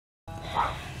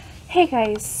Hey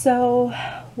guys, so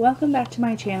welcome back to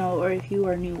my channel, or if you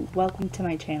are new, welcome to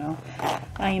my channel.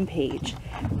 I am Paige.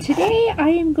 Today I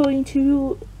am going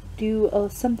to do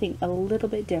something a little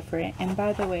bit different, and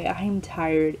by the way, I am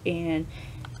tired and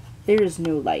there is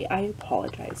no light. I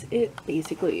apologize. It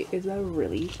basically is a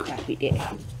really crappy day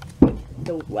with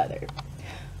the weather.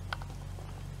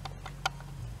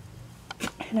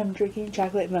 And I'm drinking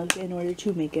chocolate milk in order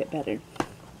to make it better,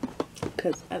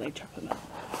 because I like chocolate milk.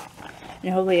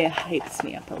 And hopefully it hypes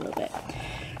me up a little bit.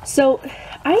 So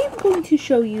I am going to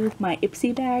show you my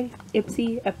Ipsy bag.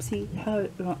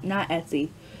 Not Etsy.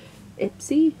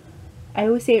 Ipsy? I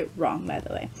always say it wrong, by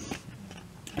the way.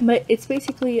 But it's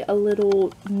basically a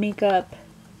little makeup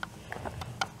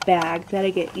bag that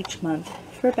I get each month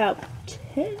for about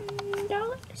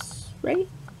 $10, right?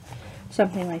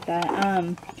 Something like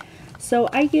that. So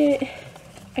I get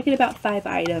about 5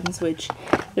 items, which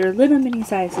they're little mini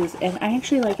sizes, and I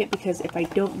actually like it because if I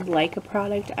don't like a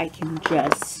product, I can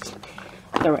just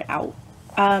throw it out.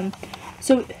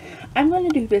 So I'm going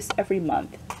to do this every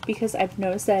month because I've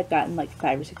noticed that I've gotten like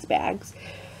 5 or 6 bags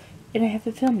and I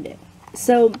haven't filmed it.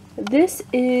 So this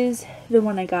is the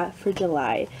one I got for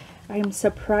July. I'm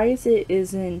surprised it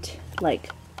isn't like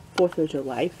 4th of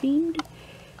July themed,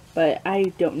 but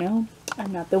I don't know.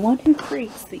 I'm not the one who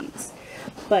creates these.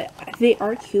 But they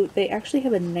are cute. They actually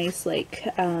have a nice like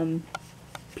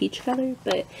peach color,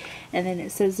 and then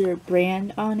it says their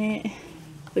brand on it,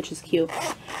 which is cute.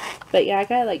 But yeah, I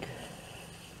got like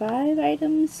 5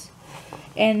 items,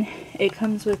 and it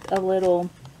comes with a little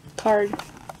card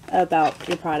about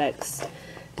your products.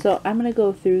 So I'm gonna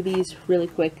go through these really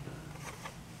quick.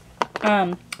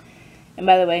 And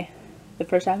by the way, the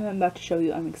first item I'm about to show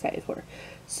you, I'm excited for.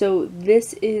 So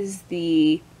this is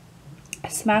the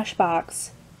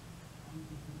Smashbox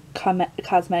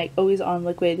Cosmetic Always On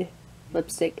Liquid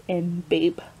Lipstick in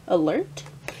Babe Alert.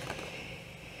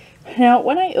 Now,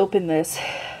 when I open this,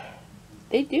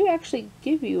 they do actually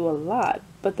give you a lot,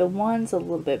 but the one's a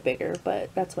little bit bigger,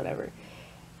 but that's whatever.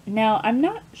 Now, I'm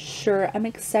not sure. I'm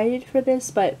excited for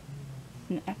this, but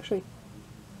actually,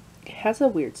 it has a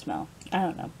weird smell. I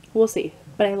don't know. We'll see.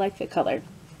 But I like the color.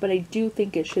 But I do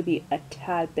think it should be a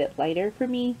tad bit lighter for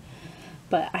me.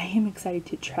 But I am excited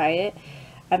to try it.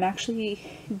 I'm actually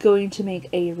going to make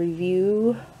a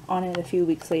review on it a few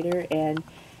weeks later and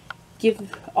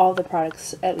give all the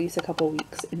products at least a couple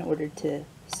weeks in order to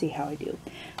see how I do.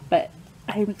 But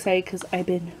I'm excited because I've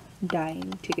been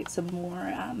dying to get some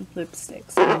more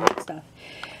lipsticks and stuff.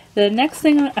 The next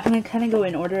thing, I'm going to kind of go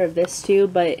in order of this too,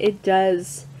 but it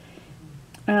does,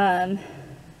 I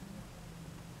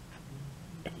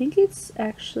think it's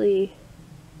actually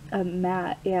a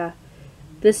matte, yeah.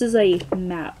 This is a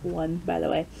matte one, by the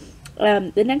way.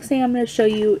 The next thing I'm going to show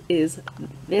you is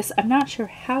this. I'm not sure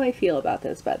how I feel about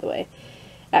this, by the way.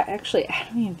 Actually, I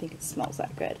don't even think it smells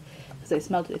that good, because I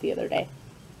smelled it the other day.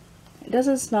 It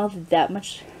doesn't smell that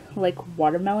much like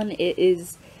watermelon. It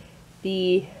is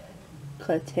the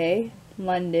Cloté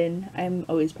London, I'm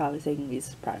always probably saying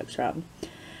these products wrong,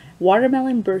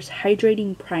 Watermelon Burst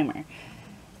Hydrating Primer.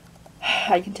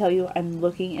 I can tell you I'm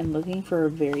looking and looking for a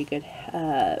very good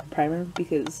primer,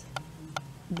 because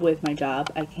with my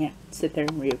job I can't sit there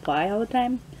and reapply all the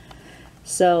time.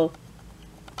 So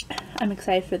I'm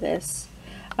excited for this.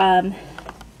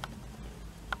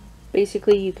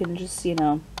 Basically you can just, you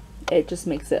know, it just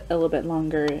makes it a little bit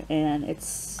longer, and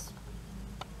it's,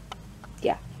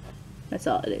 yeah, that's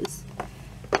all it is.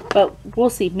 But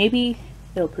we'll see, maybe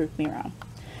it'll prove me wrong.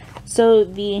 So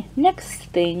the next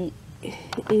thing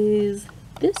is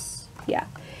this. Yeah,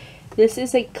 this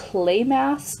is a clay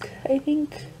mask, I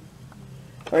think,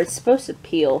 or it's supposed to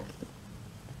peel.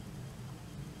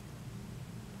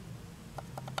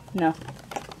 No,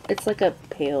 it's like a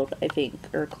paled, I think,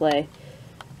 or clay.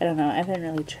 I don't know, I haven't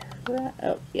really tried.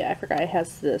 Oh yeah, I forgot it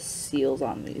has the seals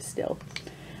on these still.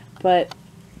 But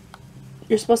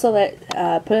you're supposed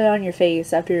to put it on your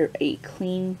face after a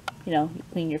clean, you know,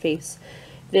 clean your face.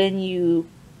 Then you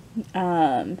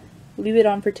leave it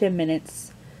on for 10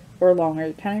 minutes or longer.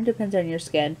 It kind of depends on your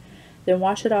skin. Then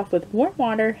wash it off with warm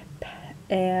water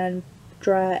and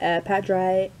pat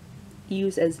dry,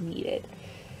 use as needed.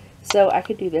 So I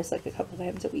could do this like a couple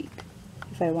times a week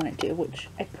if I wanted to, which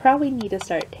I probably need to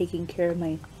start taking care of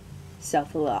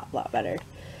myself a lot better.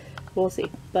 We'll see.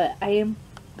 But I am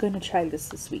going to try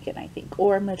this weekend, I think.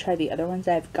 Or I'm going to try the other ones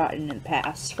I've gotten in the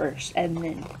past first, and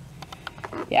then,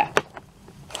 yeah.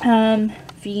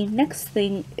 The next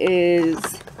thing is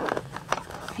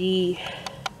the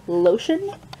lotion.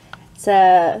 It's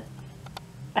I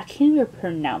can't even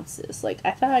pronounce this. Like,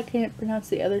 I thought I couldn't pronounce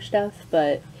the other stuff,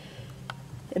 but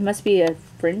It must be a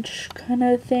French kind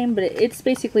of thing, but it's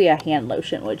basically a hand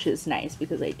lotion, which is nice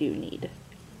because I do need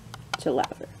to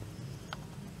lather.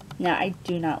 Now, I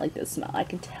do not like the smell. I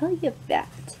can tell you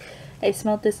that. I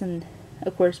smelled this, and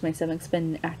of course my stomach's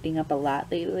been acting up a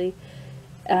lot lately.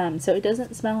 So it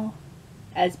doesn't smell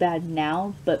as bad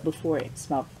now, but before it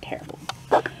smelled terrible.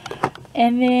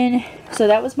 And then, so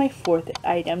that was my 4th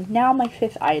item. Now my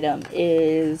 5th item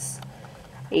is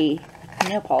a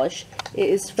nail polish. It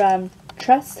is from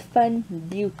Trust Fund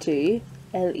Beauty,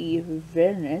 L.E.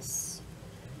 Venice.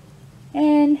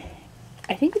 And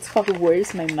I think it's called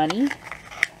Where's My Money?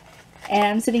 And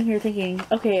I'm sitting here thinking,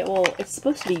 okay, well, it's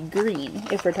supposed to be green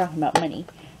if we're talking about money.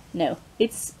 No,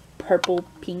 it's purple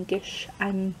pinkish.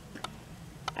 I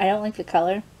don't like the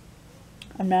color.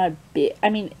 I'm not a bit, I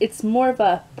mean, it's more of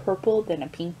a purple than a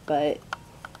pink, but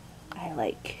I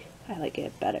like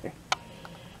it better.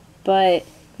 But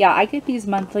yeah, I get these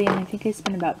monthly, and I think I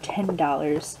spend about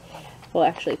 $10. Well,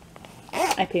 actually,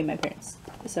 I pay my parents.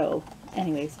 So,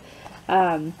 anyways,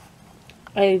 I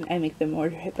make them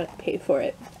order it, but I pay for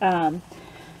it.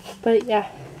 But yeah,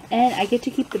 and I get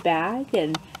to keep the bag,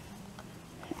 and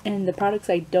the products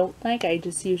I don't like, I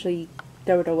just usually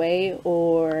throw it away,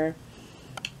 or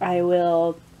I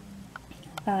will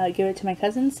give it to my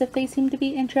cousins if they seem to be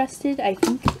interested. I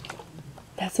think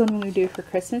that's what I'm going to do for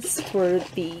Christmas for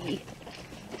the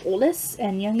oldest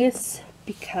and youngest,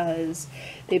 because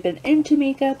they've been into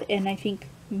makeup, and I think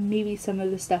maybe some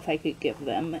of the stuff I could give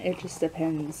them. It just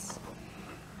depends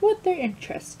what they're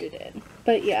interested in.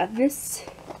 But yeah, this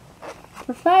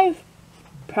for 5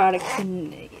 products,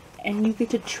 and you get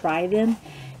to try them.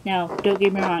 Now, don't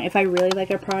get me wrong, if I really like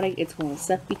a product, it's going to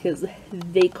suck because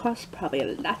they cost probably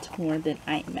a lot more than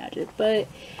I imagined. But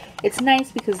it's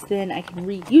nice because then I can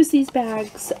reuse these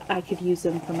bags. I could use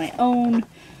them for my own.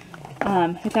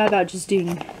 I thought about just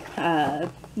doing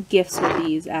gifts with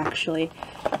these, actually.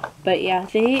 But yeah,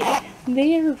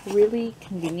 they are really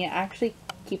convenient. I actually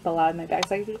keep a lot of my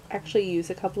bags. I actually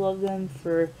use a couple of them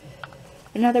for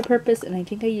another purpose, and I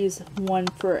think I use one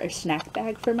for a snack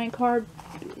bag for my car,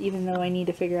 even though I need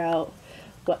to figure out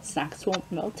what snacks won't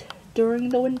melt during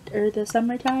the winter or the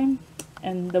summertime,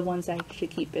 and the ones I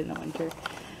should keep in the winter.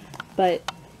 But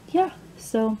yeah,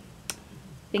 so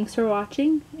thanks for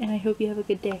watching, and I hope you have a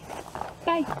good day.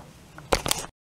 Bye!